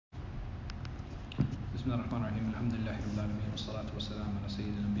بسم الله الرحمن الرحيم الحمد لله رب العالمين والصلاة والسلام على سيد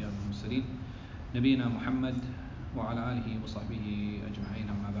الأنبياء والمرسلين نبينا محمد وعلى آله وصحبه أجمعين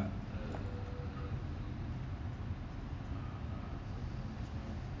أما بعد.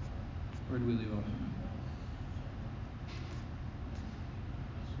 Where do we leave off?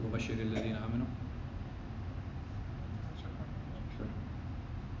 وبشر الذين آمنوا. Sure.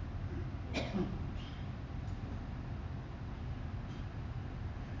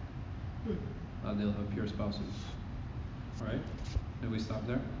 They'll have pure spouses. Alright? Did we stop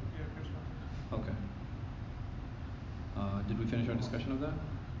there? Yeah, pure spouses. Okay. Did we finish our discussion of that?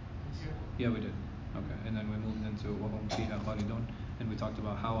 Yeah, we did. Okay, and then we moved into وَهُمْ فِيهَا خَالِدُونَ, and we talked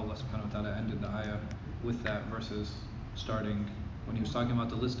about how Allah subhanahu wa ta'ala ended the ayah with that versus starting, when he was talking about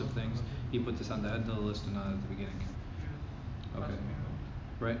the list of things, he put this on the end of the list and not at the beginning. Okay.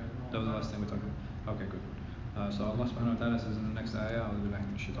 Right? That was the last thing we talked about. Okay, good. So Allah subhanahu wa ta'ala says in the next ayah, أعوذ بالله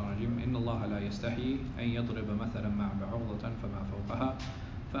من الشيطان الرجيم إن الله لا يستحي أن يضرب مثلا مع بعوضة فما فوقها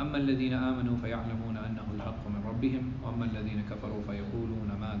فأما الذين آمنوا فيعلمون أنه الحق من ربهم وأما الذين كفروا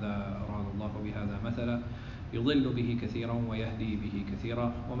فيقولون ماذا أراد الله بهذا مثلا يضل به كثيرا ويهدي به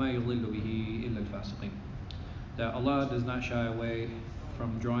كثيرا وما يضل به إلا الفاسقين. That Allah does not shy away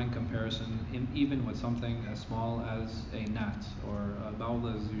from drawing comparison even with something as small as a gnat, or a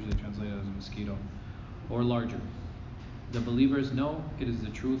bawda is usually translated as a mosquito, or larger. The believers know it is the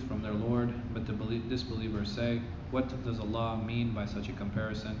truth from their Lord, but the disbelievers say, what does Allah mean by such a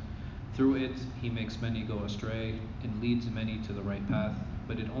comparison? Through it, He makes many go astray and leads many to the right path,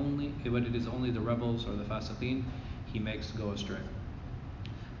 but it is only the rebels or the fasiqeen He makes go astray.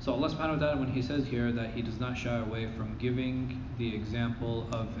 So Allah subhanahu wa ta'ala, when He says here that He does not shy away from giving the example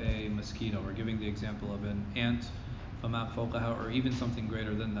of a mosquito, or giving the example of an ant, فَمَا فَوْقَهَا, or even something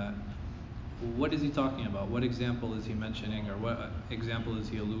greater than that, what is He talking about? What example is He mentioning, or what example is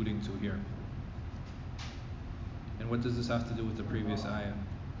He alluding to here? And what does this have to do with the previous ayah?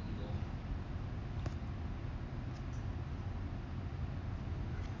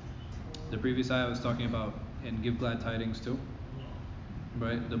 The previous ayah was talking about, and give glad tidings to,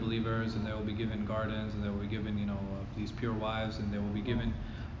 right, the believers, and they will be given gardens, and they will be given, these pure wives, and they will be given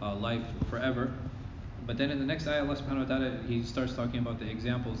life forever. But then in the next ayah, Allah subhanahu wa ta'ala, He starts talking about the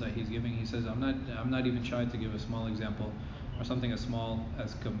examples that He's giving. He says, I'm not even shy to give a small example, or something as small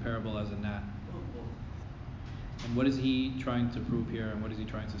as comparable as a gnat. And what is He trying to prove here, and what is He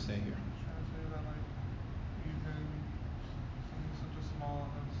trying to say here? He's trying to say that, like, even something such as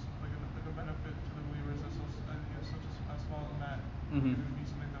small as like a benefit to the believers as such as small as that, it would be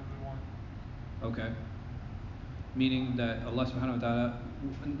something that we want. Okay. Meaning that Allah subhanahu wa ta'ala,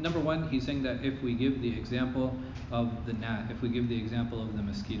 number one, He's saying that if we give the example of the gnat, if we give the example of the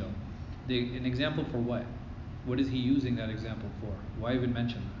mosquito, an example for what? What is He using that example for? Why even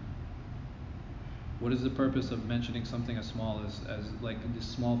mention that? What is the purpose of mentioning something as small as like this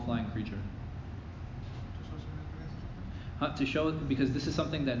small flying creature? To show significance or something? To show, because this is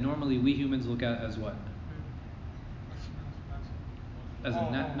something that normally we humans look at as what? As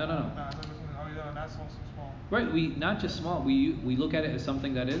a gnat? No. Gnat's also small. Right, we not just small. We look at it as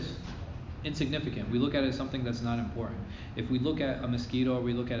something that is insignificant. We look at it as something that's not important. If we look at a mosquito or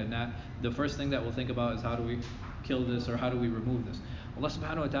we look at a gnat, the first thing that we'll think about is how do we kill this, or how do we remove this. Allah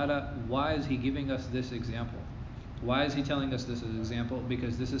subhanahu wa ta'ala, why is He giving us this example? Why is He telling us this as an example?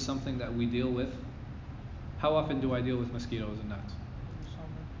 Because this is something that we deal with. How often do I deal with mosquitoes and gnats?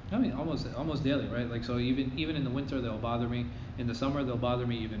 I mean, almost daily, right? Like, so even in the winter they'll bother me. In the summer they'll bother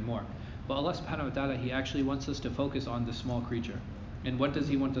me even more. But Allah subhanahu wa ta'ala, He actually wants us to focus on the small creature. And what does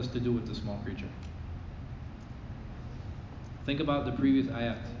He want us to do with the small creature? Think about the previous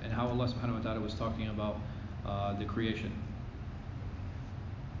ayat and how Allah subhanahu wa ta'ala was talking about the creation.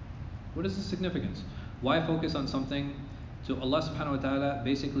 What is the significance? Why focus on something? To Allah subhanahu wa ta'ala,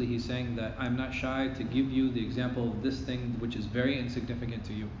 basically He's saying that I'm not shy to give you the example of this thing which is very insignificant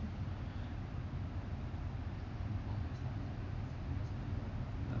to you.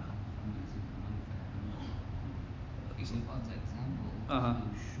 He gave us the example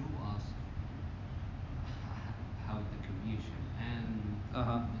to show us how the creation and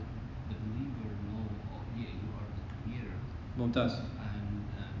the believer know, you are the creator. Mumtaz. And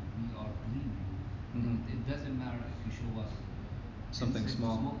we are believing. It doesn't matter if you show us something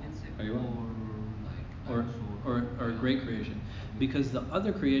small insect, or a great creation. Because the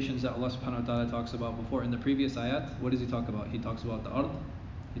other creations that Allah subhanahu wa ta'ala talks about before in the previous ayat, what does He talk about? He talks about the ard,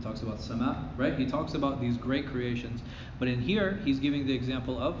 He talks about sama, right? He talks about these great creations. But in here, He's giving the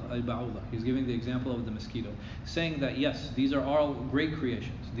example of al-ba'udah. He's giving the example of the mosquito, saying that yes, these are all great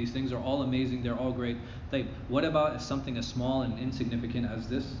creations. These things are all amazing. They're all great. What about something as small and insignificant as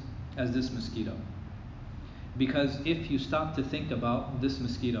this mosquito? Because if you stop to think about this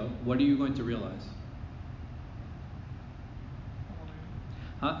mosquito, what are you going to realize?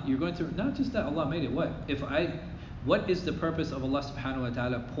 You're going to, not just that Allah made it, what is the purpose of Allah subhanahu wa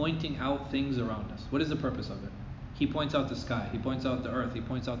ta'ala pointing out things around us? What is the purpose of it? He points out the sky, He points out the earth, He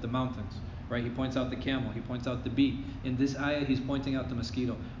points out the mountains, right? He points out the camel, He points out the bee. In this ayah, He's pointing out the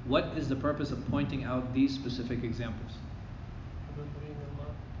mosquito. What is the purpose of pointing out these specific examples? Remembering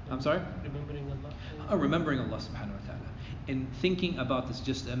Allah. I'm sorry? Remembering Allah. Remembering Allah subhanahu wa ta'ala. And thinking about this,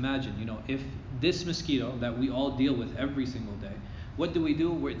 just imagine, if this mosquito that we all deal with every single day, what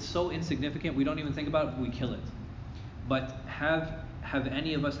do? Where it's so insignificant, we don't even think about it, we kill it. But have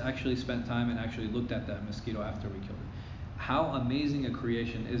any of us actually spent time and actually looked at that mosquito after we killed it? How amazing a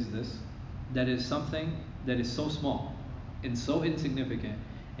creation is this, that is something that is so small and so insignificant,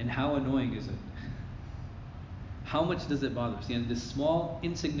 and how annoying is it? How much does it bother us? And this small,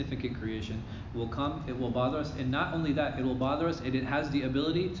 insignificant creation will come, it will bother us, and not only that, it will bother us, and it has the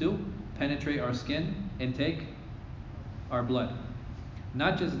ability to penetrate our skin and take our blood.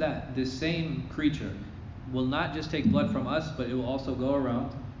 Not just that, this same creature will not just take blood from us, but it will also go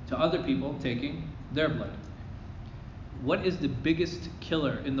around to other people taking their blood. What is the biggest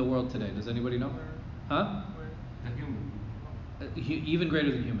killer in the world today? Does anybody know? Huh? The human. Even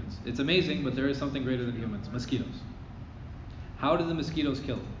greater than humans. It's amazing, but there is something greater than humans. Mosquitoes. How do the mosquitoes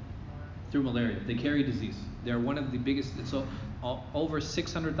kill? Through malaria. They carry disease. They're one of the biggest. So over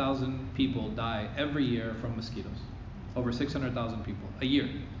 600,000 people die every year from mosquitoes. Over 600,000 people a year.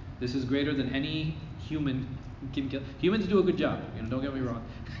 This is greater than any human can kill. Humans do a good job, don't get me wrong.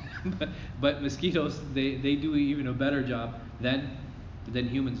 but mosquitoes, they do even a better job than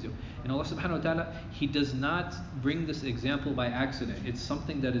humans do. And Allah subhanahu wa ta'ala, He does not bring this example by accident. It's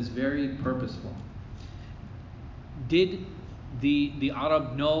something that is very purposeful. Did the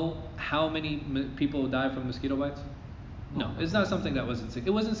Arab know how many people die from mosquito bites? No, it's not something that it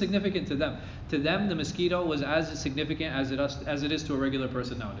wasn't significant to them. To them, the mosquito was as significant as it is to a regular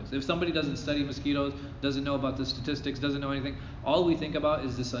person nowadays. If somebody doesn't study mosquitoes, doesn't know about the statistics, doesn't know anything, all we think about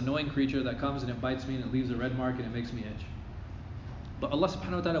is this annoying creature that comes and it bites me and it leaves a red mark and it makes me itch. But Allah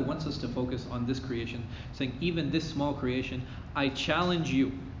subhanahu wa ta'ala wants us to focus on this creation, saying, even this small creation, I challenge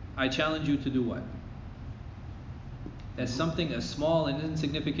you to do what? As something as small and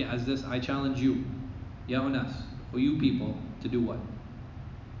insignificant as this, I challenge you, Ya Unas, or you people, to do what?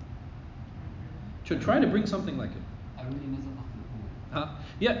 To try to bring something like it.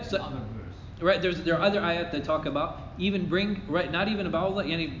 Yeah, so, other verse. Right, there are other ayat that talk about not even a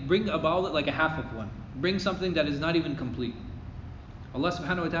bawla, bring a bawla like a half of one. Bring something that is not even complete. Allah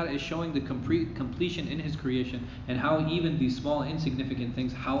subhanahu wa ta'ala is showing the completion in His creation, and how even these small insignificant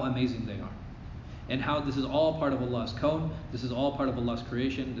things, how amazing they are. And how this is all part of Allah's kawn, this is all part of Allah's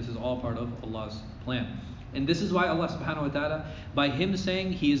creation, this is all part of Allah's plan. And this is why Allah subhanahu wa ta'ala, by Him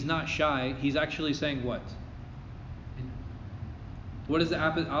saying He is not shy, He's actually saying what? What is the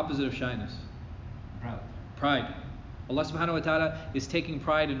opposite of shyness? Pride. Allah subhanahu wa ta'ala is taking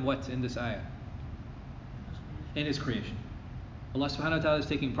pride in what in this ayah? In His creation. Allah subhanahu wa ta'ala is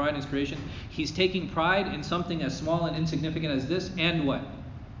taking pride in His creation. He's taking pride in something as small and insignificant as this, and what?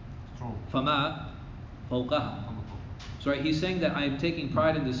 فَمَا فَوْقَهَا. So right, He's saying that I am taking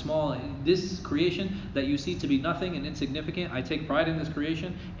pride in this creation that you see to be nothing and insignificant. I take pride in this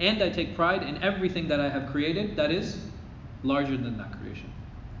creation, and I take pride in everything that I have created that is larger than that creation.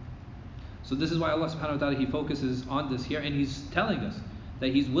 So this is why Allah subhanahu wa ta'ala, He focuses on this here, and He's telling us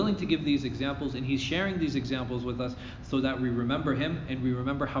that He's willing to give these examples, and He's sharing these examples with us so that we remember Him and we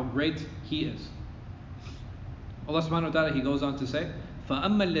remember how great He is. Allah subhanahu wa ta'ala, He goes on to say,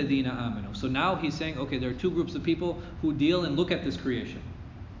 فَأَمَّا الَّذِينَ آمَنُوا. So now He's saying, okay, there are two groups of people who deal and look at this creation.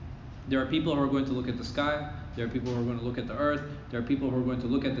 There are people who are going to look at the sky, there are people who are going to look at the earth, there are people who are going to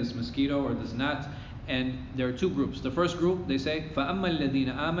look at this mosquito or this gnat, and there are two groups. The first group, they say, فَأَمَّا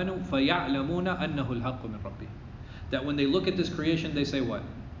الَّذِينَ آمَنُوا فَيَعْلَمُونَ أَنَّهُ الْحَقُّ مِنْ رَبِّهِ. That when they look at this creation, they say what?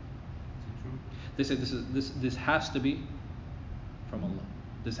 They say this has to be from Allah.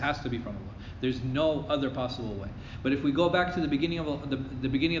 This has to be from Allah. There's no other possible way. But if we go back to the beginning of the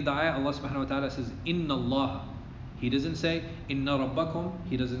beginning of the ayah, Allah subhanahu wa ta'ala says, Inna Allah. He doesn't say Inna Rabbakum.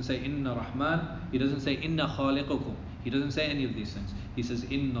 He doesn't say Inna Rahman. He doesn't say Inna Khaliqukum. He doesn't say any of these things. He says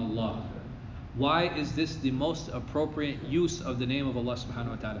Inna Allah. Why is this the most appropriate use of the name of Allah subhanahu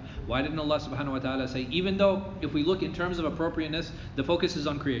wa ta'ala? Why didn't Allah subhanahu wa ta'ala say, even though if we look in terms of appropriateness, the focus is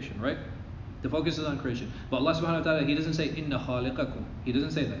on creation, right? The focus is on creation. But Allah subhanahu wa ta'ala, He doesn't say Inna khaliqakum. He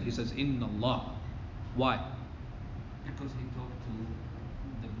doesn't say that. He says Inna Allah. Why? Because He talked to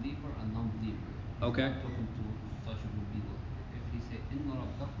the believer and non-believer. Okay. He's not talking to such people. If He say Inna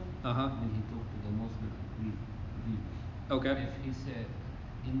Rabbakum, when he talked to the Muslim believers. Okay. If he said,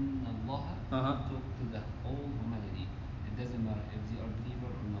 in Allah, talk to the whole humanity. It doesn't matter if they are believer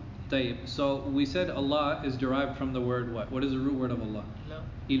or not believer. طيب. So we said Allah is derived from the word what? What is the root word of Allah? Ilah.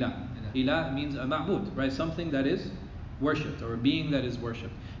 Ilah. Ilah means a ma'bud, right? Something that is worshipped, or a being that is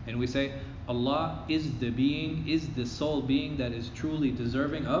worshipped. And we say Allah is the being, is the sole being that is truly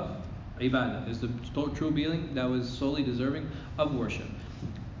deserving of ibadah, is the true being that was solely deserving of worship.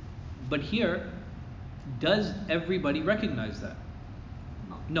 But here, does everybody recognize that?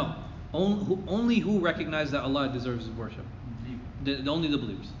 No. Only who recognize that Allah deserves worship? Only the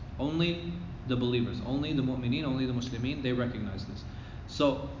believers. Only the believers. Only the mu'mineen, only the muslimin, they recognize this.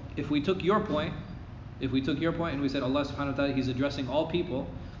 So, if we took your point and we said Allah subhanahu wa ta'ala, He's addressing all people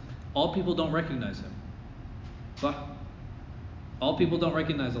don't recognize Him. Sah? All people don't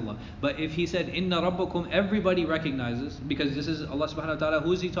recognize Allah. But if He said, Inna Rabbakum, everybody recognizes, because this is Allah subhanahu wa ta'ala,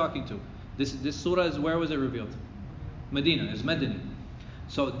 who is He talking to? This surah is, where was it revealed? Medina, it's Medini.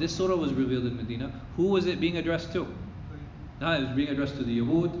 So this surah was revealed in Medina. Who was it being addressed to? It was being addressed to the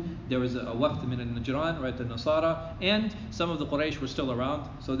Yahud. There was a wafd min al-Najran, right, the Nasara, and some of the Quraysh were still around,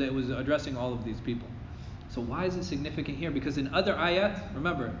 so that it was addressing all of these people. So why is it significant here? Because in other ayat,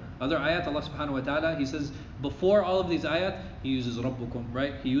 remember, other ayat, Allah subhanahu wa ta'ala, He says, before all of these ayat, He uses Rabbukum,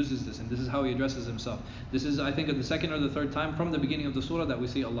 right? He uses this, and this is how He addresses Himself. This is, I think, the second or the third time from the beginning of the surah that we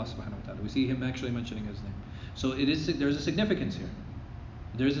see Allah subhanahu wa ta'ala. We see Him actually mentioning His name. So there's a significance here.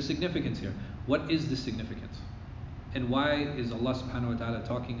 There's a significance here. What is the significance? And why is Allah subhanahu wa ta'ala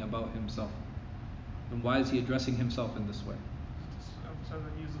talking about Himself? And why is He addressing Himself in this way?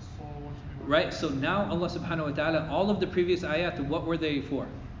 Right, so now Allah subhanahu wa ta'ala, all of the previous ayat, what were they for?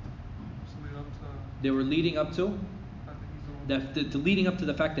 They were leading up to? Leading up to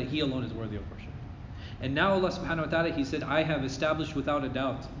the fact that He alone is worthy of worship. And now Allah subhanahu wa ta'ala, He said, I have established without a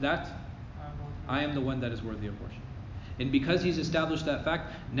doubt that I am the one that is worthy of worship. And because He's established that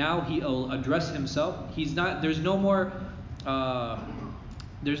fact, now He'll address Himself. There's no more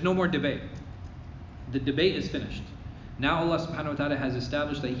debate. The debate is finished. Now Allah subhanahu wa ta'ala has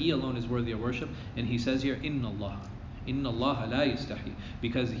established that He alone is worthy of worship, and He says here, Inna Allah la yastahi,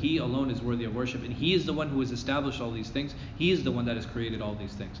 because He alone is worthy of worship, and He is the one who has established all these things. He is the one that has created all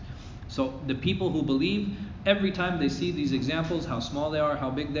these things. So the people who believe, every time they see these examples, how small they are, how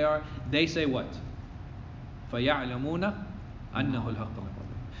big they are, they say what? فَيَعْلَمُونَ أَنَّهُ الْحَقُّ مِنْ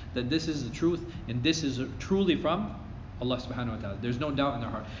رَبِّهِمْ, that this is the truth, and this is truly from Allah subhanahu wa ta'ala. There's no doubt in their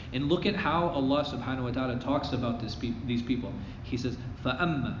heart. And look at how Allah subhanahu wa ta'ala talks about these people. He says,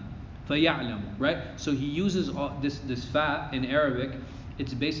 فَأَمَّا فَيَعْلَمُ, right? So He uses this fa in Arabic.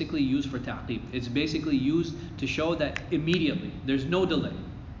 It's basically used for ta'qib. It's basically used to show that immediately, there's no delay.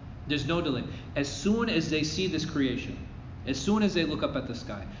 There's no delay. As soon as they see this creation, as soon as they look up at the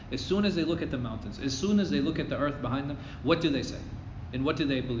sky, as soon as they look at the mountains, as soon as they look at the earth behind them, what do they say? And what do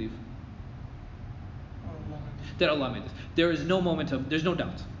they believe? That Allah made this. There's no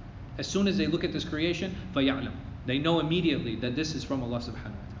doubt. As soon as they look at this creation, فَيَعْلَمُ, they know immediately that this is from Allah subhanahu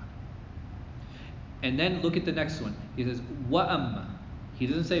wa ta'ala. And then look at the next one. He says, وَأَمَّا. He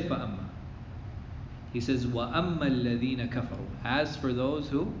doesn't say فَأَمَّا. He says, وَأَمَّا الَّذِينَ كَفَرُوا. As for those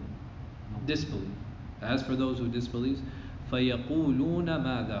who disbelieve. As for those who disbelieve, فَيَقُولُونَ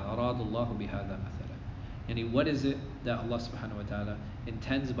مَاذَا أَرَادَ اللَّهُ بِهَذَا مَثَلًا. And what is it that Allah subhanahu wa ta'ala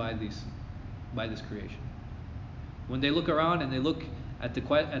intends by this creation? When they look around and they look at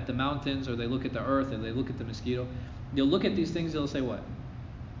the mountains, or they look at the earth, or they look at the mosquito, they'll look at these things, they'll say what?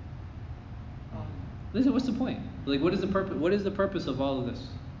 Listen, what's the point? Like, what is the purpose? What is the purpose of all of this?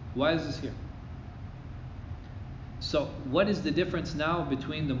 Why is this here? So, what is the difference now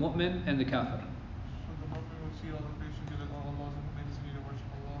between the mu'min and the kafir? So the mu'min will see all the creation, be like, oh, Allah doesn't need to worship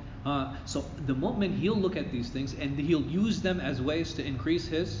Allah. So the mu'min, he'll look at these things and he'll use them as ways to increase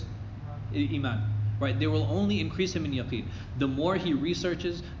his iman. Right? They will only increase him in yaqeen. The more he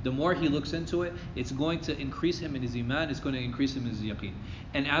researches, the more he looks into it, it's going to increase him in his iman, it's going to increase him in his yaqeen.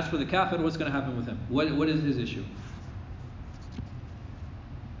 And as for the kafir, what's going to happen with him? What is his issue?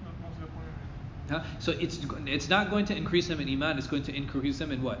 So it's not going to increase him in iman, it's going to increase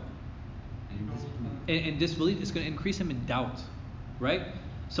him in what? In disbelief. It's going to increase him in doubt. Right?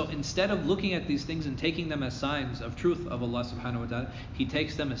 So instead of looking at these things and taking them as signs of truth of Allah subhanahu wa ta'ala, he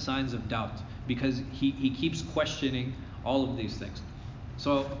takes them as signs of doubt, because he keeps questioning all of these things.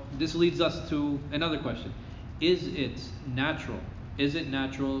 So this leads us to another question. Is it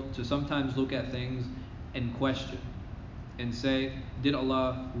natural to sometimes look at things and question and say, did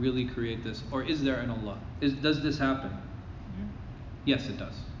Allah really create this? Or is there an Allah? Does this happen? Yes, it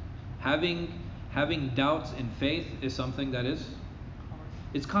does. Having doubts in faith is something that is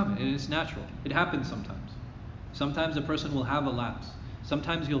It's common and it's natural. It happens sometimes. Sometimes a person will have a lapse.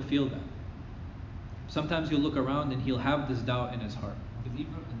 Sometimes you'll feel that. Sometimes you'll look around and he'll have this doubt in his heart.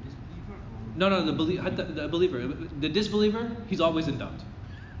 Believer and disbeliever? Or No, the believer. The disbeliever, he's always in doubt.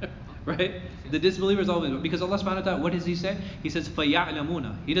 Right? The disbeliever is always, because Allah subhanahu wa ta'ala, what does he say? He says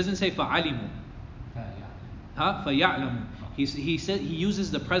فَيَعْلَمُونَ. He doesn't say فَعَلِمُوا. فَيَعْلَمُوا. He uses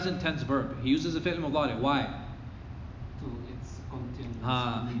the present tense verb. He uses the fi'l mudari. Why? It's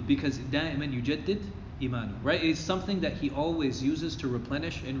continuous. Because دائما يجدد إيمانه. Right? It's something that he always uses to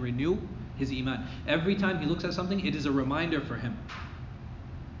replenish and renew his iman. Every time he looks at something, it is a reminder for him.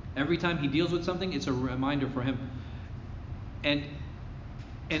 Every time he deals with something, it's a reminder for him. And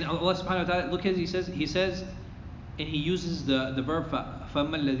Allah subhanahu wa ta'ala, look as he says, and he uses the verb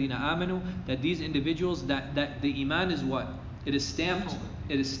فَأَمَّا الَّذِينَ آمَنُوا, that these individuals, that the iman is what? It is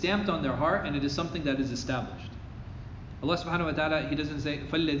stamped on their heart, and it is something that is established. Allah subhanahu wa ta'ala, he doesn't say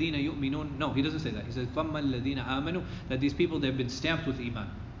فَالَّذِينَ يُؤْمِنُونَ. No, he doesn't say that. He says فَأَمَّا الَّذِينَ آمَنُوا, that these people, they've been stamped with iman.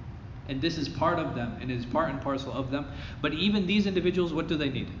 And this is part of them, and it is part and parcel of them. But even these individuals, what do they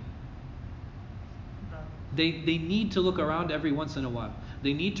need? They need to look around every once in a while.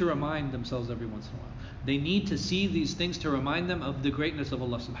 They need to remind themselves every once in a while. They need to see these things to remind them of the greatness of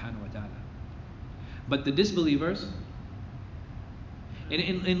Allah subhanahu wa ta'ala. But the disbelievers,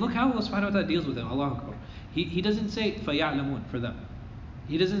 and look how Allah subhanahu wa ta'ala deals with them. Allahu Akbar. He doesn't say فَيَعْلَمُونَ for them.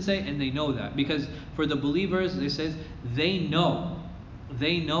 He doesn't say and they know that. Because for the believers, it says they know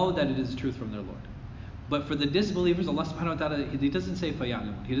that it is truth from their Lord. But for the disbelievers, Allah subhanahu wa ta'ala, he doesn't say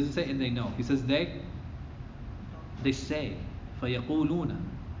فَيَعْلَمُونَ. He doesn't say and they know. He says they say فَيَقُولُونَ.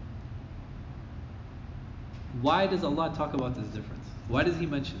 Why does Allah talk about this difference? Why does he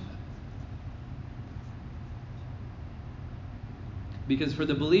mention that? Because for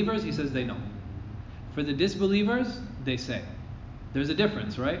the believers, he says they know. For the disbelievers, they say. There's a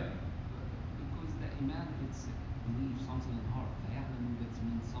difference, right? Because the iman, it's believe something in heart. فَيَعْلَمُ, that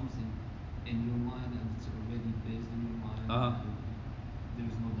means something in your mind, and it's already based in your mind.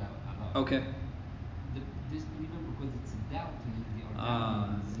 There's no doubt about it. Okay. The disbeliever, because it's doubting, they are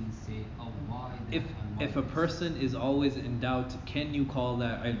doubting. They say, oh, why that? If a person is always in doubt, can you call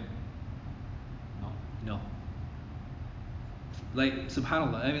that ilm? No. Like,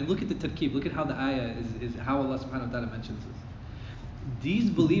 subhanAllah, I mean, look at the tarkeeb, look at how the ayah is how Allah subhanahu wa ta'ala mentions this. These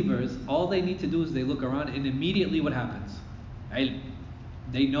believers, all they need to do is they look around, and immediately what happens? Ilm.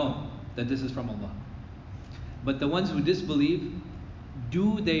 They know that this is from Allah. But the ones who disbelieve,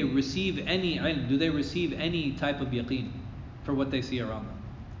 do they receive any ilm? Do they receive any type of yaqeen for what they see around them?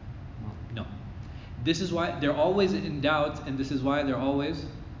 No. This is why they're always in doubt, and this is why they're always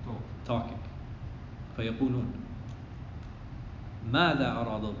talking. فَيَقُولُونَ ماذا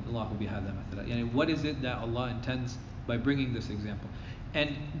أراد الله بهذا مثلا. Yani, what is it that Allah intends by bringing this example?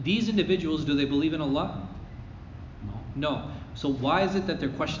 And these individuals, do they believe in Allah? No. So why is it that they're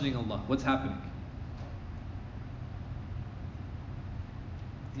questioning Allah? What's happening?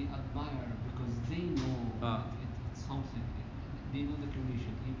 They admire because they know it's something. They know the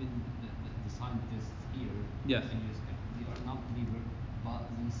creation. Even the scientists here, yes, they are not believers, but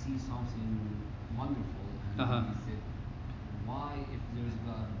they see something wonderful, and they say, why, if there's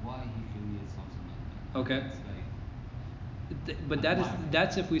God, why he created something like that? Okay. But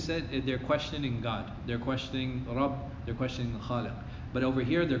that's if we said they're questioning God, they're questioning Rabb, they're questioning the Khaliq. But over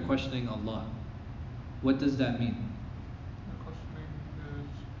here they're questioning Allah. What does that mean? They're questioning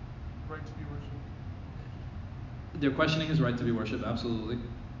his right to be worshipped. They're questioning his right to be worshipped, absolutely.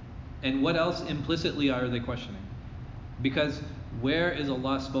 And what else implicitly are they questioning? Because where is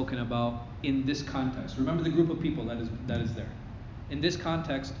Allah spoken about in this context? Remember the group of people that is there. In this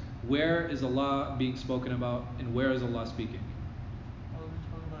context, where is Allah being spoken about, and where is Allah speaking? Allah is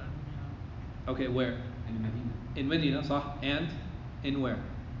spoken about in Medina. Okay, where? In Medina. In Medina, sah. And in where?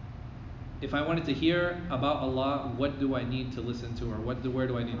 If I wanted to hear about Allah, what do I need to listen to, or where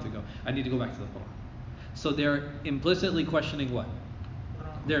do I need to go? I need to go back to the Quran. So they're implicitly questioning what?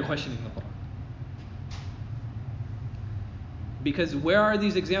 They're questioning the Quran. Because where are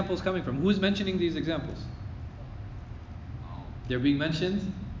these examples coming from? Who's mentioning these examples? They're being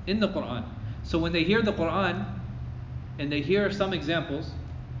mentioned in the Quran. So when they hear the Quran and they hear some examples,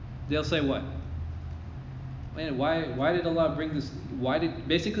 they'll say what? Man, why did Allah bring this?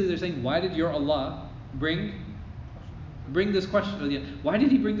 Basically they're saying, why did your Allah bring this question? Why did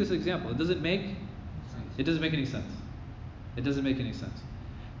he bring this example? It doesn't make any sense. It doesn't make any sense.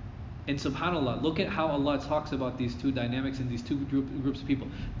 And subhanAllah, look at how Allah talks about these two dynamics and these two groups of people.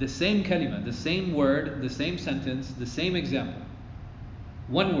 The same kalima, the same word, the same sentence, the same example.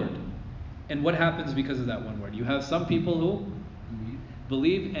 One word. And what happens because of that one word? You have some people who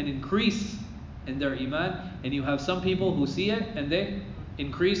believe and increase in their iman, and you have some people who see it and they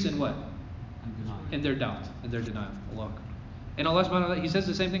increase in what? In their doubt, in their denial. Allah Akbar. And Allah subhanahu wa ta'ala, He says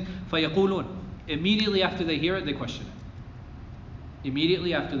the same thing, فَيَقُولُونَ. Immediately after they hear it, they question it.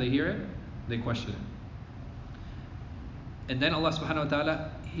 Immediately after they hear it, they question it. And then Allah subhanahu wa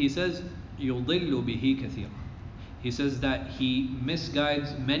ta'ala, He says, يُضِلُّ بِهِ كَثِيرًا. He says that He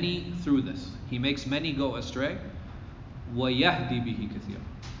misguides many through this. He makes many go astray. وَيَهْدِ بِهِ كَثِيرًا.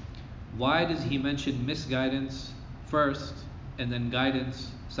 Why does He mention misguidance first and then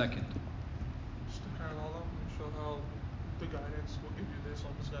guidance second? Just to kind of all up and show how the guidance will give you this,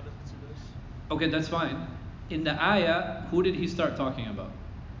 all misguidance will do this. Okay, that's fine. In the ayah, who did He start talking about?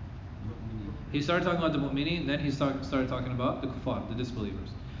 He started talking about the mu'mineen, then He started talking about the kuffar, the disbelievers.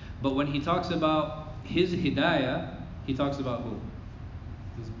 But when He talks about His hidayah, He talks about who?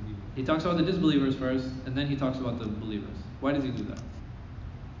 Disbelievers. He talks about the disbelievers first, and then He talks about the believers. Why does He do that?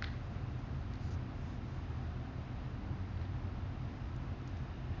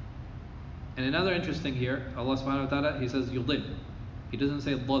 And another interesting here, Allah subhanahu wa ta'ala, He says yudil. He doesn't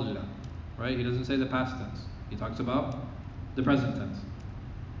say dhalla, right? He doesn't say the past tense. He talks about the present tense.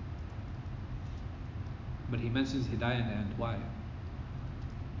 But He mentions hidayah in the end. Why?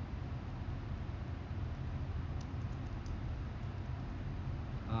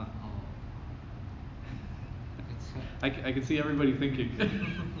 I can see everybody thinking.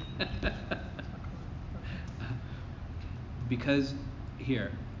 Because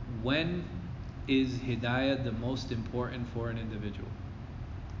here, when is hidayah the most important for an individual?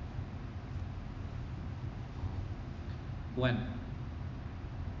 When?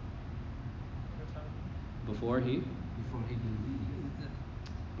 Before he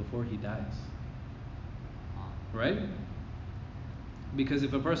dies. Right? Because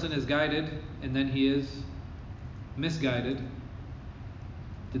if a person is guided and then he is misguided,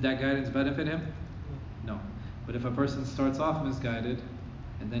 did that guidance benefit him? No. But if a person starts off misguided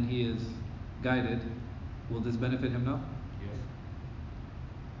and then he is guided, will this benefit him now? Yes.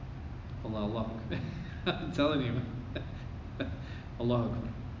 Allah. I'm telling you. Allah Akbar.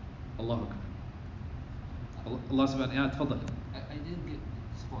 Allah Akbar. Allah subhanahu wa ta'ala. I didn't get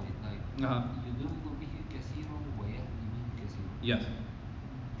this point. Like, يُضِلُّ بِهِ كَثِيرًا وَيَهْدِي بِهِ كَثِيرًا. Yes.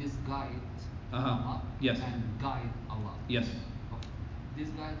 This guide Allah Yes. and guide Allah. Yes. Okay. This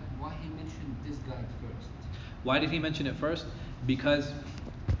guide, why He mentioned this guide first? Why did He mention it first? Because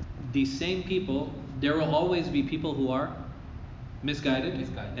these same people, there will always be people who are misguided.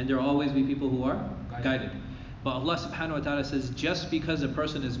 And there will always be people who are guided. But Allah subhanahu wa ta'ala says, just because a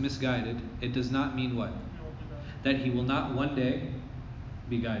person is misguided, it does not mean what? That he will not one day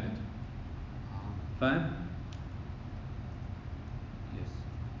be guided. Fine? Yes.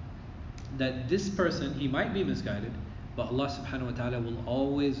 That this person, he might be misguided, but Allah subhanahu wa ta'ala will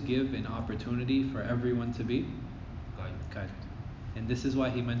always give an opportunity for everyone to be guided. And this is why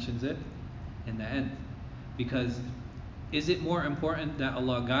He mentions it in the end. Because is it more important that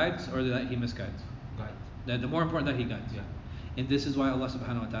Allah guides or that He misguides? Guide. That the more important that He guides. Yeah. And this is why Allah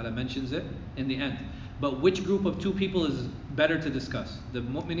subhanahu wa ta'ala mentions it in the end. But which group of two people is better to discuss? The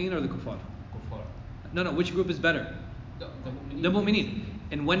mu'mineen or the kuffar? Kuffar. No, which group is better? The mu'mineen. The mu'mineen.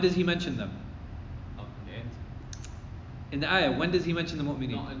 And when does He mention them? In the end. In the ayah, when does He mention the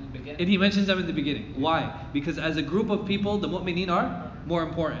mu'mineen? No, in the beginning. And He mentions them in the beginning. Why? Because as a group of people, the mu'mineen are more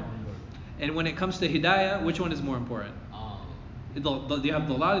important. And when it comes to hidayah, which one is more important? You have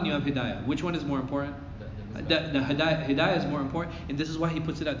dalal and you have hidayah. Which one is more important? The hidayah is more important. And this is why He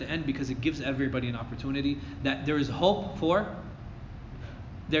puts it at the end, because it gives everybody an opportunity that there is hope for.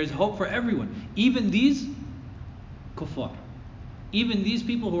 There's hope for everyone. Even these kuffar. Even these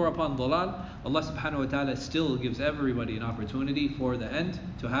people who are upon dalal, Allah subhanahu wa ta'ala still gives everybody an opportunity for the end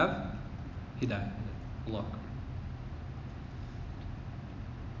to have hidayah. Allah.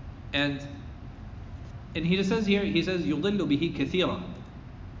 And He just says here, He says يُضِلُّ بِهِ كَثِيرًا.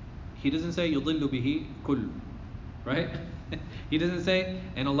 He doesn't say يُضِلُّ بِهِ كُلُّ. Right? He doesn't say,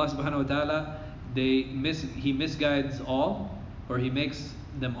 and Allah subhanahu wa ta'ala, He misguides all, or He makes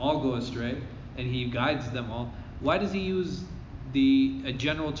them all go astray, and He guides them all. Why does He use a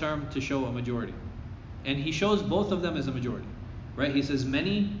general term to show a majority? And He shows both of them as a majority. Right? He says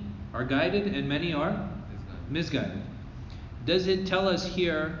many are guided and many are misguided. Does it tell us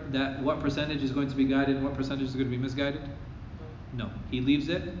here that what percentage is going to be guided and what percentage is going to be misguided? No. He leaves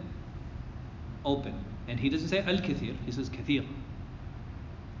it open. And He doesn't say al-kathir, He says kathir.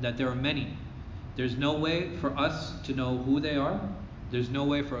 That there are many. There's no way for us to know who they are. There's no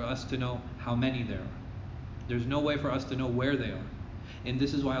way for us to know how many there are. There's no way for us to know where they are. And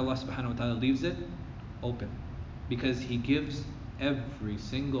this is why Allah subhanahu wa ta'ala leaves it open. Because He gives every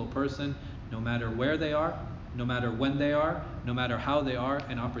single person, no matter where they are, no matter when they are, no matter how they are,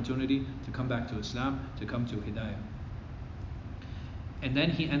 an opportunity to come back to Islam, to come to Hidayah. And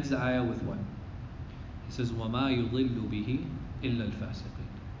then he ends the ayah with what? He says, وَمَا يُضِلُّ بِهِ إِلَّا الْفَاسِقِينَ.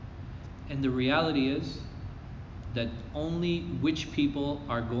 And the reality is that only which people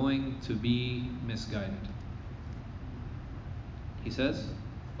are going to be misguided? He says,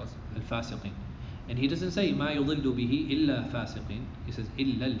 al-fasiqin. And he doesn't say ma yudillu bihi illa fasiqin. He says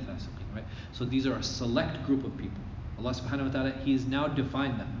illa al-fasiqin, right? So these are a select group of people. Allah subhanahu wa ta'ala, He has now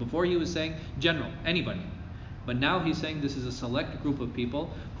defined them. Before He was saying general, anybody. But now He's saying this is a select group of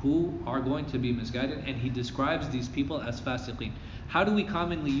people who are going to be misguided, and He describes these people as fasiqin. How do we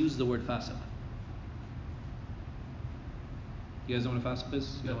commonly use the word fasiq? You guys know what a fasiq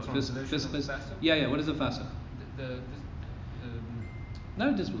is? You know what fisq is? Yeah, what is a fasiq?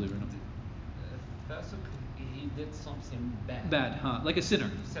 Not a disbeliever, no. Fasiq, he did something bad. Bad, huh? Like a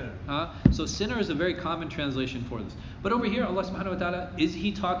sinner. Sinner. So sinner is a very common translation for this. But over here, Allah subhanahu wa ta'ala, is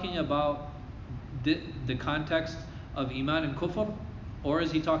He talking about the context of iman and kufr? Or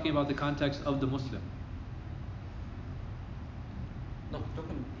is He talking about the context of the Muslim? No,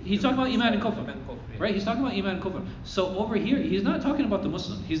 He's talking about iman and kufr. Yeah. Right? He's talking about iman and kufr. So over here, He's not talking about the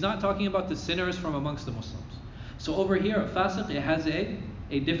Muslim. He's not talking about the sinners from amongst the Muslims. So over here, a fasiq, it has a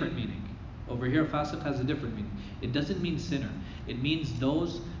different meaning. Over here, fasiq has a different meaning. It doesn't mean sinner. It means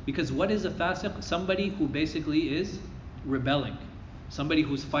those, because what is a fasiq? Somebody who basically is rebelling. Somebody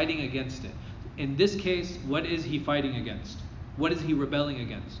who's fighting against it. In this case, what is he fighting against? What is he rebelling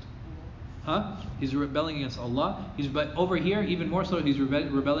against? He's rebelling against Allah. But over here, even more so, he's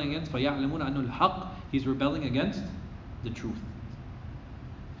rebelling against فَيَعْلَمُونَ أَنُّ الْحَقِّ. He's rebelling against the truth.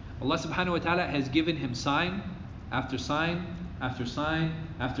 Allah subhanahu wa ta'ala has given him sign after sign after sign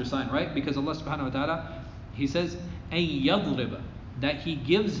after sign, right? Because Allah subhanahu wa ta'ala, He says أَن يَضْرِبَ, that He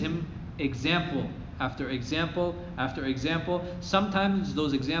gives him example after example after example. Sometimes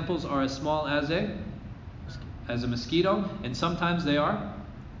those examples are as small as a mosquito, and sometimes they are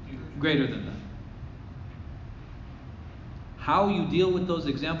greater than that. How you deal with those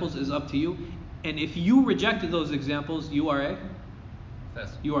examples is up to you. And if you rejected those examples, you are a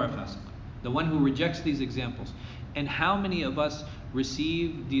fasiq. The one who rejects these examples. And how many of us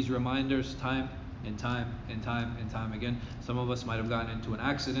receive these reminders time and time and time and time again? Some of us might have gotten into an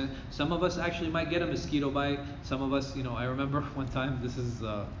accident. Some of us actually might get a mosquito bite. Some of us, I remember one time, this is,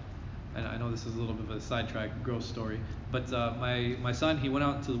 and I know this is a little bit of a sidetrack, gross story, but my son, he went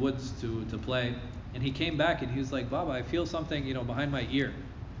out into the woods to play, and he came back and he was like, Baba, I feel something, behind my ear,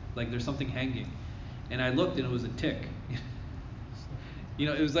 like there's something hanging. And I looked and it was a tick.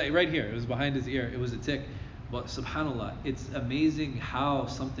 It was like right here, it was behind his ear, it was a tick. But subhanAllah, it's amazing how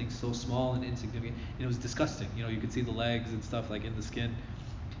something so small and insignificant, and it was disgusting. You could see the legs and stuff like in the skin.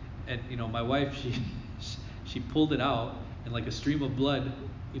 And my wife, she pulled it out, and like a stream of blood,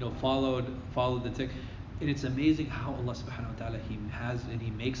 followed the tick. And it's amazing how Allah subhanahu wa ta'ala, He has and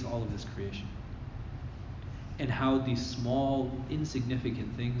He makes all of this creation. And how these small,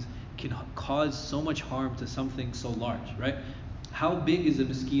 insignificant things can cause so much harm to something so large, right? How big is a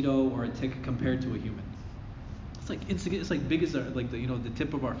mosquito or a tick compared to a human? It's like insignificant. It's like big as the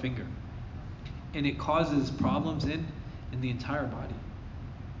tip of our finger, and it causes problems in the entire body.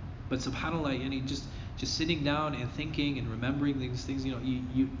 But subhanallah, just sitting down and thinking and remembering these things,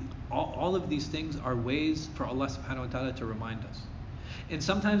 all of these things are ways for Allah subhanahu wa ta'ala to remind us. And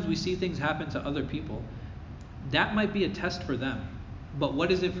sometimes we see things happen to other people. That might be a test for them, but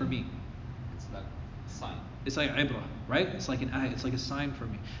what is it for me? It's like a sign. It's like ibrah, right? It's like an ayah. It's like a sign for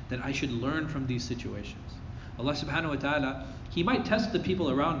me that I should learn from these situations. Allah subhanahu wa ta'ala, He might test the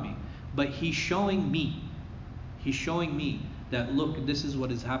people around me, but He's showing me that, look, this is what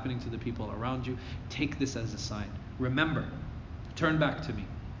is happening to the people around you. Take this as a sign. Remember, turn back to me.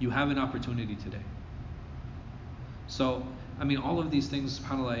 You have an opportunity today. So, all of these things,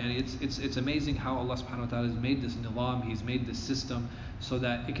 subhanAllah, and it's amazing how Allah subhanahu wa ta'ala has made this nilam, He's made this system so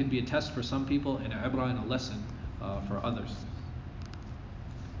that it can be a test for some people and a ibrah and a lesson for others.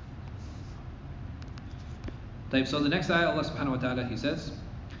 So the next ayah, Allah subhanahu wa ta'ala, He says,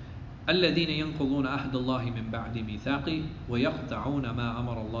 الذين ينقضون عهد الله من بعد ميثاقه ويقطعون ما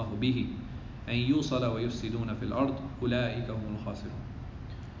أمر الله به أن يوصل ويفسدون في الأرض أولئك هم الخاسرون.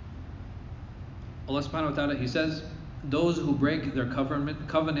 Allah subhanahu wa ta'ala, He says, those who break their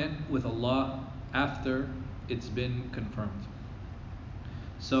covenant with Allah after it's been confirmed.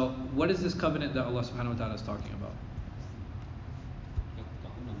 So what is this covenant that Allah subhanahu wa ta'ala is talking about?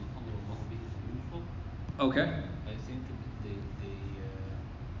 Okay. I think they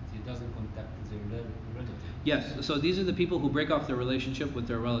doesn't contact their relative. Yes, so these are the people who break off their relationship with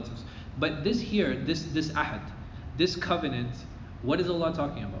their relatives. But this here, this ahad, this covenant, what is Allah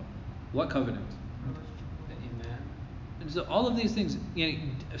talking about? What covenant? The iman. So all of these things.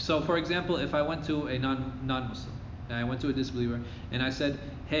 So for example, if I went to a non-Muslim, and I went to a disbeliever, and I said,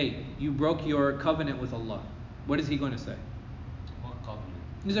 "Hey, you broke your covenant with Allah," what is he going to say? What covenant?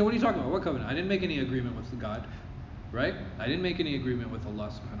 He said, "What are you talking about? What covenant? I didn't make any agreement with God, right? I didn't make any agreement with Allah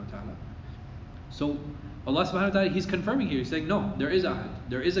subhanahu wa ta'ala." So Allah subhanahu wa ta'ala, He's confirming here. He's saying, no, there is ahad.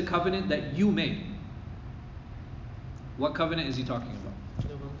 There is a covenant that you made. What covenant is He talking about?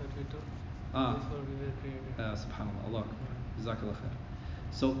 The one that we took before we were created. Subhanallah. Allah Akbar. Jazakallah khair.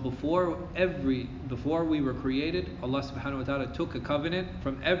 So before we were created, Allah subhanahu wa ta'ala took a covenant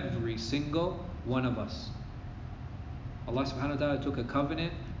from every single one of us. Allah subhanahu wa ta'ala took a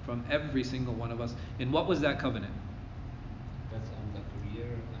covenant from every single one of us. And what was that covenant? That's on the career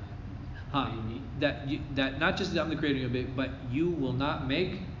and that not just that I'm the creator of it, but you will not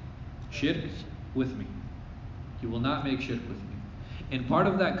make shirk with me. You will not make shirk with me. And part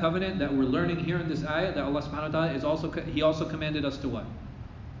of that covenant that we're learning here in this ayah, that Allah subhanahu wa ta'ala is also, He also commanded us to what?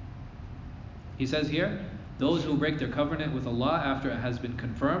 He says here, those who break their covenant with Allah after it has been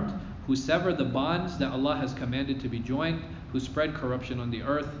confirmed, who sever the bonds that Allah has commanded to be joined, who spread corruption on the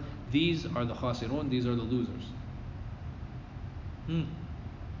earth, these are the khasirun, these are the losers.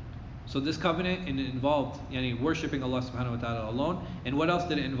 So this covenant involved worshipping Allah subhanahu wa ta'ala alone. And what else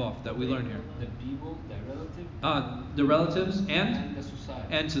did it involve that we learn here? The people, the The relatives and the society.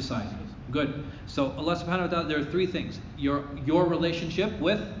 And society. Good. So Allah subhanahu wa ta'ala, there are three things. Your relationship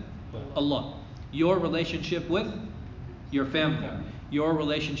with Allah. Your relationship with your family. Your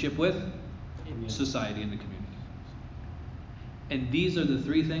relationship with society and the community. And these are the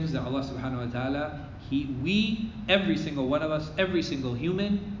three things that Allah subhanahu wa ta'ala, every single one of us, every single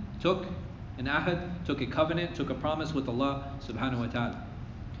human, took an ahad, took a covenant, took a promise with Allah subhanahu wa ta'ala.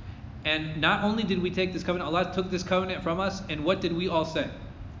 And not only did we take this covenant, Allah took this covenant from us, and what did we all say?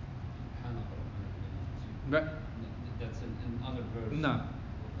 Right. That's in other verse. No.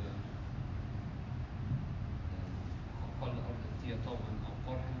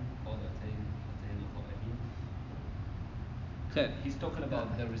 He's talking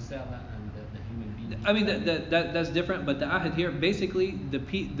about the risala and the human being. I mean that's different, but the ahad here, basically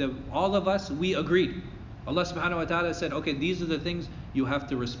all of us, we agreed. Allah subhanahu wa ta'ala said, okay, these are the things you have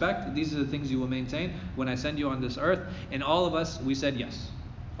to respect, these are the things you will maintain when I send you on this earth, and all of us, we said yes.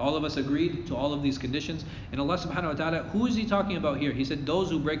 All of us agreed to all of these conditions, and Allah subhanahu wa ta'ala, who is He talking about here? He said those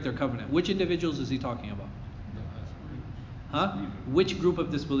who break their covenant. Which individuals is He talking about? Which group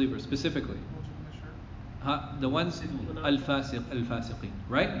of disbelievers specifically? The ones al-fasiqin,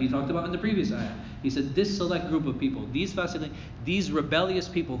 right? He talked about in the previous ayah. He said this select group of people, these fasiqin, these rebellious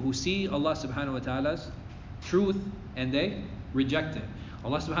people who see Allah subhanahu wa ta'ala's truth and they reject it.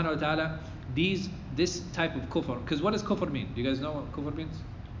 Allah subhanahu wa ta'ala, this type of kufr, because what does kufr mean? Do you guys know what kufr means?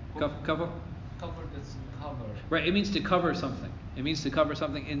 Cover? Cover is cover. Right, it means to cover something. It means to cover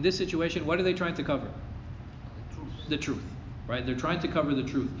something. In this situation, what are they trying to cover? The truth. Right? They're trying to cover the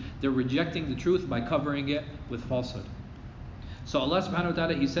truth. They're rejecting the truth by covering it with falsehood. So Allah subhanahu wa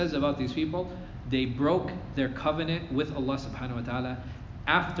ta'ala, He says about these people, they broke their covenant with Allah subhanahu wa ta'ala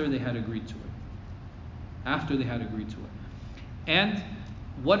after they had agreed to it. After they had agreed to it. And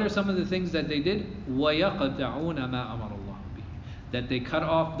what are some of the things that they did? وَيَقَطَعُونَ مَا أَمَرَ اللَّهُ بِهِ. That they cut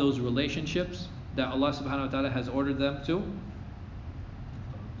off those relationships that Allah subhanahu wa ta'ala has ordered them to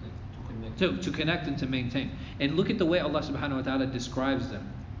connect and to maintain. And look at the way Allah subhanahu wa ta'ala describes them.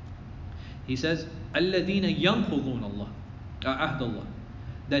 He says, الَّذِينَ يَنْقُضُونَ اللَّهِ عَهْدَ اللَّهِ.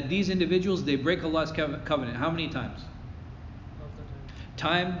 That these individuals, they break Allah's covenant. How many times?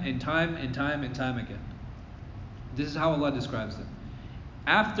 Time and time and time and time again. This is how Allah describes them.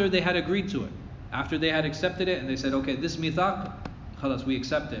 After they had agreed to it, after they had accepted it, and they said, okay, this mithaq, khalas, we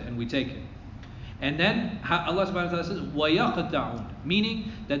accept it and we take it. And then Allah subhanahu wa ta'ala says, وَيَقْطَعُونَ,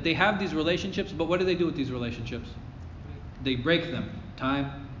 meaning that they have these relationships, but what do they do with these relationships? They break them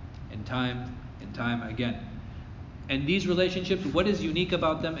time and time and time again. And these relationships, what is unique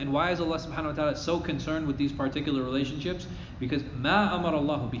about them, and why is Allah subhanahu wa ta'ala so concerned with these particular relationships? Because مَا أَمَرَ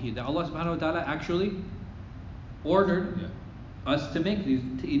اللَّهُ بِهِ, that Allah subhanahu wa ta'ala actually ordered us to make these,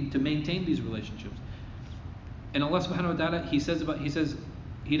 to maintain these relationships. And Allah subhanahu wa ta'ala, He says,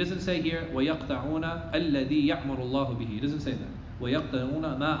 He doesn't say here وَيَقْطَعُونَ الَّذِي يَأْمُرُ اللَّهُ بِهِ. He doesn't say that.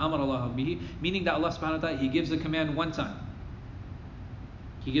 وَيَقْطَعُونَ مَا أَمَرَ اللَّهُ بِهِ, meaning that Allah subhanahu wa ta'ala, He gives the command one time.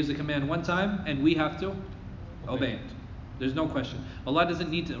 He gives the command one time, and we have to obey it. There's no question. Allah doesn't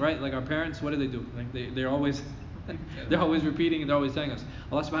need to, right? Like our parents, what do? Like they're always They're always repeating and they're always telling us.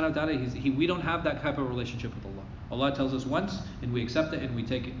 Allah subhanahu wa ta'ala, we don't have that type of relationship with Allah. Allah tells us once and we accept it and we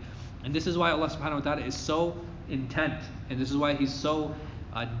take it. And this is why Allah subhanahu wa ta'ala is so intent, and this is why He's so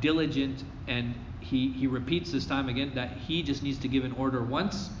diligent, and he repeats this time again that He just needs to give an order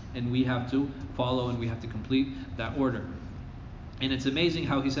once and we have to follow and we have to complete that order. And it's amazing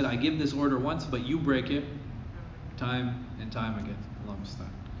how He said, I give this order once, but you break it time and time again. Allah musta'an.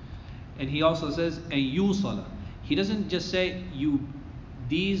 And He also says, and yusala. He doesn't just say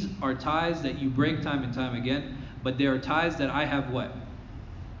these are ties that you break time and time again, but they are ties that I have what?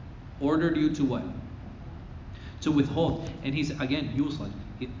 Ordered you to what? To withhold. And He's again yusal.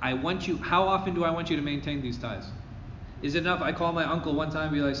 I want you. How often do I want you to maintain these ties? Is it enough I call my uncle one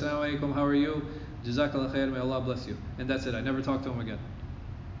time, be like, Assalamu alaikum, how are you? Jazakallah khair, may Allah bless you. And that's it. I never talk to him again.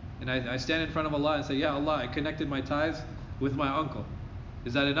 And I stand in front of Allah and say, Ya Allah, I connected my ties with my uncle.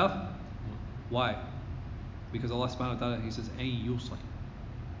 Is that enough? No. Why? Because Allah subhanahu wa ta'ala, He says, Ayn yusay.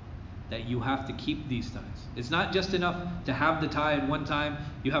 That you have to keep these ties. It's not just enough to have the tie in one time,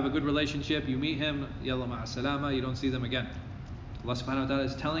 you have a good relationship, you meet him, yalla ma'a salama, you don't see them again. Allah subhanahu wa ta'ala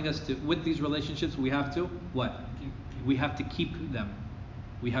is telling us with these relationships, we have to, what? We have to keep them.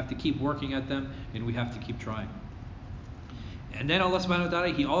 We have to keep working at them, and we have to keep trying. And then Allah subhanahu wa ta'ala,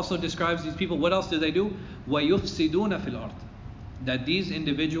 He also describes these people. What else do they do? وَيُفْسِدُونَ فِي الْأَرْضِ. That these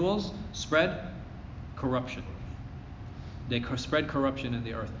individuals spread corruption. They spread corruption in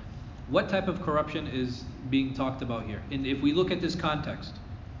the earth. What type of corruption is being talked about here? And if we look at this context,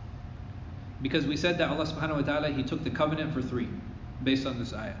 because we said that Allah subhanahu wa ta'ala, He took the covenant for 3, based on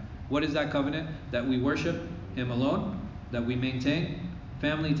this ayah. What is that covenant? That we worship Him alone, that we maintain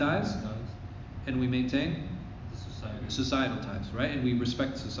family ties, and we maintain societal ties, right? And we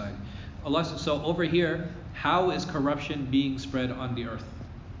respect society. Allah. So over here, how is corruption being spread on the earth?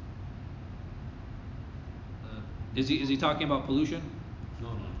 Is he talking about pollution?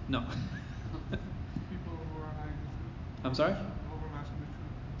 No. People who are hiding the truth. I'm sorry? Overmatching the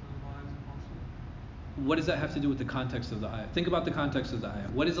truth into lies and falsehood. What does that have to do with the context of the ayah? Think about the context of the ayah.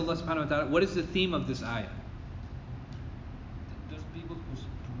 What is Allah subhanahu wa ta'ala? What is the theme of this ayah? There's people who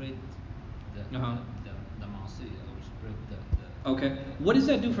spread the ma'asiyah, or spread the Okay. What does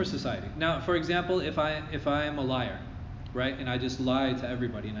that do for society? Now, for example, if I am a liar, right, and I just lie to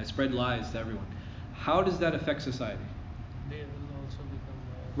everybody and I spread lies to everyone, how does that affect society? They will also become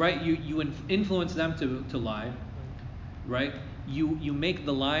right. You influence them to lie, right? You make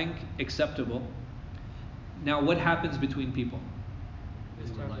the lying acceptable. Now, what happens between people?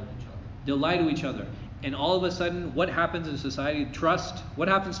 They'll lie to each other. And all of a sudden, what happens in society? Trust. What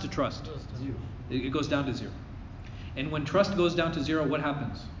happens to trust? Zero. It goes down to 0. And when trust goes down to 0, what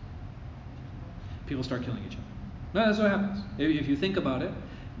happens? People start killing each other. No, that's what happens. If you think about it,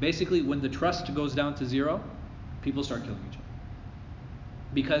 basically when the trust goes down to 0, people start killing each other.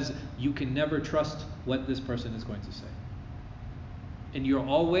 Because you can never trust what this person is going to say. And you're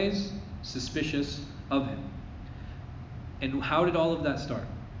always suspicious of him. And how did all of that start?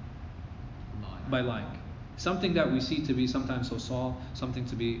 By lying. Something that we see to be sometimes so small, something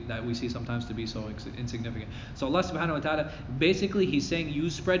that we see sometimes to be so insignificant. So Allah subhanahu wa ta'ala, basically He's saying you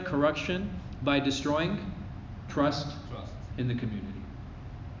spread corruption by destroying trust in the community.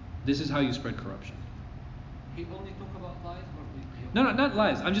 This is how you spread corruption. He only talk about lies, or No, not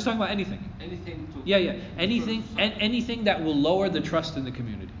lies. I'm just talking about anything. Anything to Anything that will lower the trust in the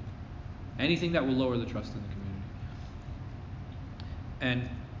community. Anything that will lower the trust in the community. And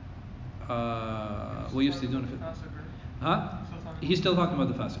what used to do? Huh? He's still talking about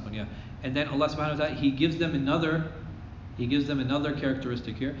the fasiqun, yeah. And then Allah subhanahu wa ta'ala, He gives them another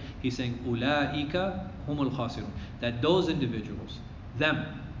characteristic here. He's saying ulaika humul khasirun, that those individuals, them,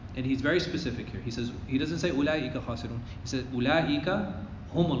 and He's very specific here. He doesn't say ulaika khasirun. He says ulaika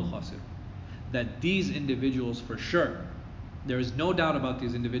humul khasirun, that these individuals for sure, there is no doubt about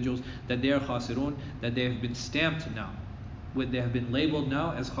these individuals that they are khasirun, that they have been stamped now. They have been labeled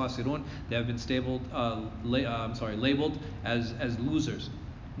now as khasirun. They have been labeled as losers.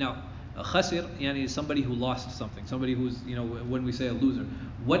 Now, a khasir is somebody who lost something. Somebody who's, when we say a loser,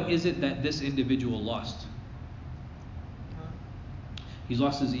 what is it that this individual lost? He's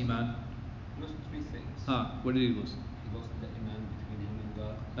lost his iman. He lost 3 things. What did he lose? He lost the iman between him and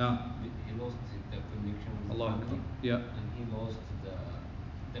God. He lost the connection with Allah family. Yeah. And he lost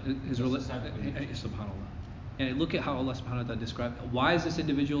his subhanAllah. And look at how Allah subhanahu wa ta'ala described. Why is this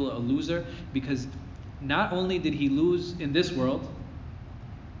individual a loser? Because not only did he lose in this world,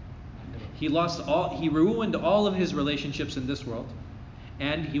 he ruined all of his relationships in this world,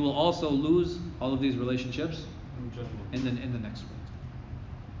 and he will also lose all of these relationships in the next world.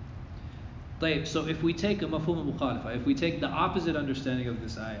 طيب, so if we take a مفهوم مخالفة, if we take the opposite understanding of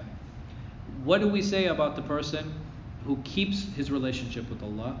this ayah, what do we say about the person who keeps his relationship with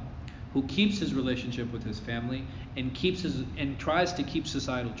Allah, who keeps his relationship with his family, and tries to keep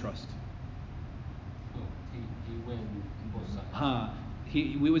societal trust? Well, he went on both sides.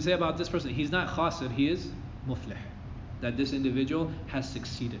 We would say about this person, he's not khasir, he is muflih. That this individual has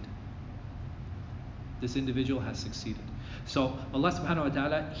succeeded. This individual has succeeded. So Allah subhanahu wa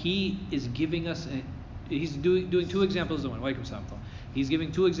ta'ala, He is giving us, He's doing two examples in one. Walaikum salam. He's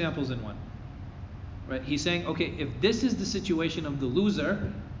giving two examples in one. Right? He's saying, okay, if this is the situation of the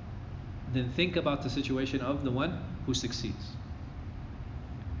loser, then think about the situation of the one who succeeds.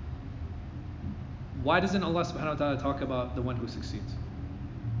 Why doesn't Allah subhanahu wa ta'ala talk about the one who succeeds?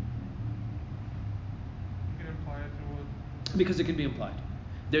 You can imply it to what? Because it can be implied.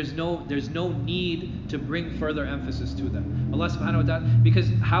 There's no need to bring further emphasis to that. Allah subhanahu wa ta'ala, because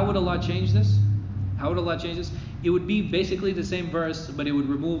how would Allah change this? How would Allah change this? It would be basically the same verse, but it would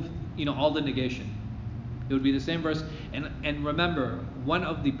remove, all the negation. It would be the same verse. And remember, one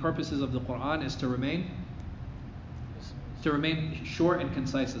of the purposes of the Quran is to remain short and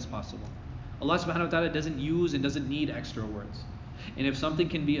concise as possible. Allah subhanahu wa ta'ala doesn't use and doesn't need extra words. And if something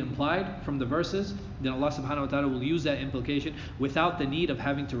can be implied from the verses, then Allah subhanahu wa ta'ala will use that implication without the need of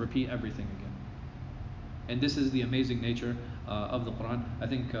having to repeat everything again. And this is the amazing nature of the Quran. I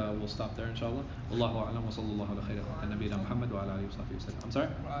think we'll stop there, inshallah. Wallahu a'lam wa sallallahu ala khayri khalqi nabiyyina Muhammad wa ala alihi wa sahbihi wasallam. I'm sorry?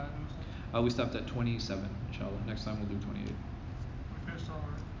 We stopped at 27, inshallah. Next time we'll do 28. We finished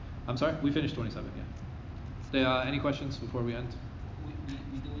already. I'm sorry? We finished 27, yeah. Any questions before we end?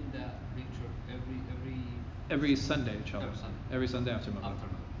 We doing that lecture Every Sunday, inshallah. Every Sunday. Every Sunday after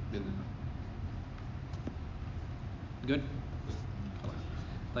Maghrib. Good?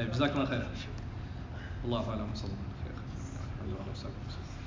 طيب, جزاكم الله خير. الله أعلم وصلى الله على خير.